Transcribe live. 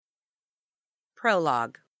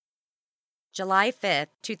Prologue. July 5th,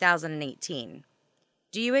 2018.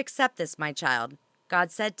 Do you accept this, my child?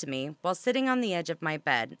 God said to me while sitting on the edge of my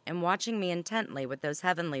bed and watching me intently with those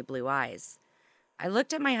heavenly blue eyes. I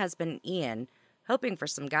looked at my husband, Ian, hoping for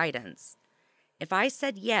some guidance. If I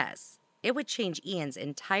said yes, it would change Ian's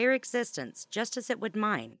entire existence just as it would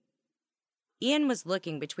mine. Ian was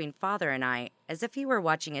looking between Father and I as if he were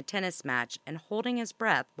watching a tennis match and holding his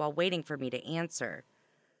breath while waiting for me to answer.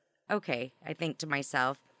 Okay, I think to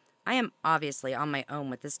myself, I am obviously on my own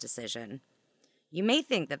with this decision. You may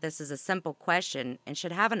think that this is a simple question and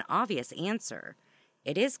should have an obvious answer.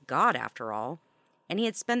 It is God, after all, and he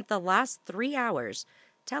had spent the last 3 hours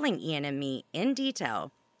telling Ian and me in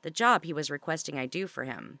detail the job he was requesting I do for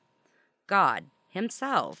him. God,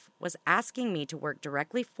 himself, was asking me to work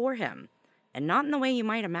directly for him, and not in the way you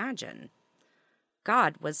might imagine.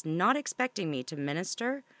 God was not expecting me to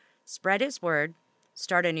minister, spread his word,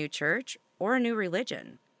 start a new church, or a new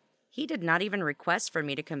religion. He did not even request for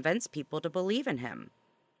me to convince people to believe in him.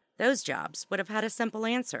 Those jobs would have had a simple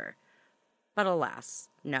answer. But alas,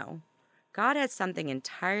 no. God had something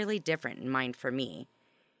entirely different in mind for me.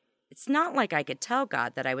 It's not like I could tell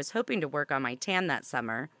God that I was hoping to work on my tan that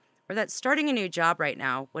summer, or that starting a new job right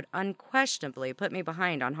now would unquestionably put me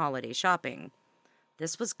behind on holiday shopping.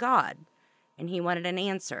 This was God, and he wanted an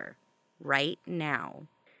answer, right now.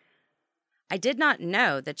 I did not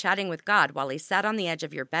know the chatting with God while he sat on the edge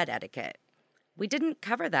of your bed etiquette. We didn't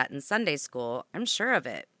cover that in Sunday school, I'm sure of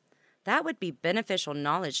it. That would be beneficial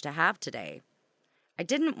knowledge to have today. I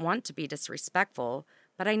didn't want to be disrespectful,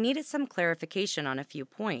 but I needed some clarification on a few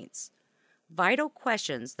points. Vital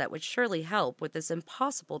questions that would surely help with this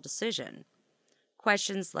impossible decision.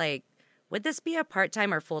 Questions like, would this be a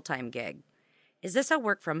part-time or full-time gig? Is this a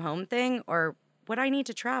work-from-home thing, or would I need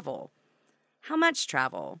to travel? How much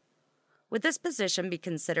travel? Would this position be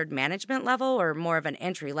considered management level or more of an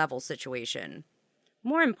entry-level situation?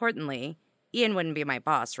 More importantly, Ian wouldn't be my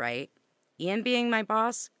boss, right? Ian being my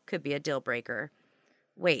boss could be a deal breaker.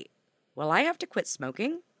 Wait, will I have to quit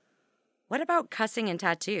smoking? What about cussing and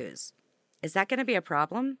tattoos? Is that going to be a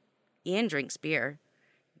problem? Ian drinks beer.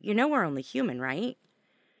 You know we're only human, right?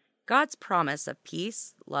 God's promise of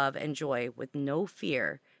peace, love, and joy with no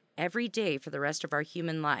fear every day for the rest of our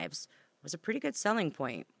human lives was a pretty good selling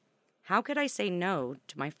point. How could I say no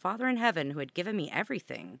to my Father in heaven who had given me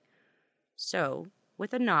everything? So,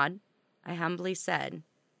 with a nod, I humbly said,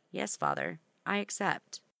 "Yes, Father, I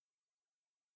accept."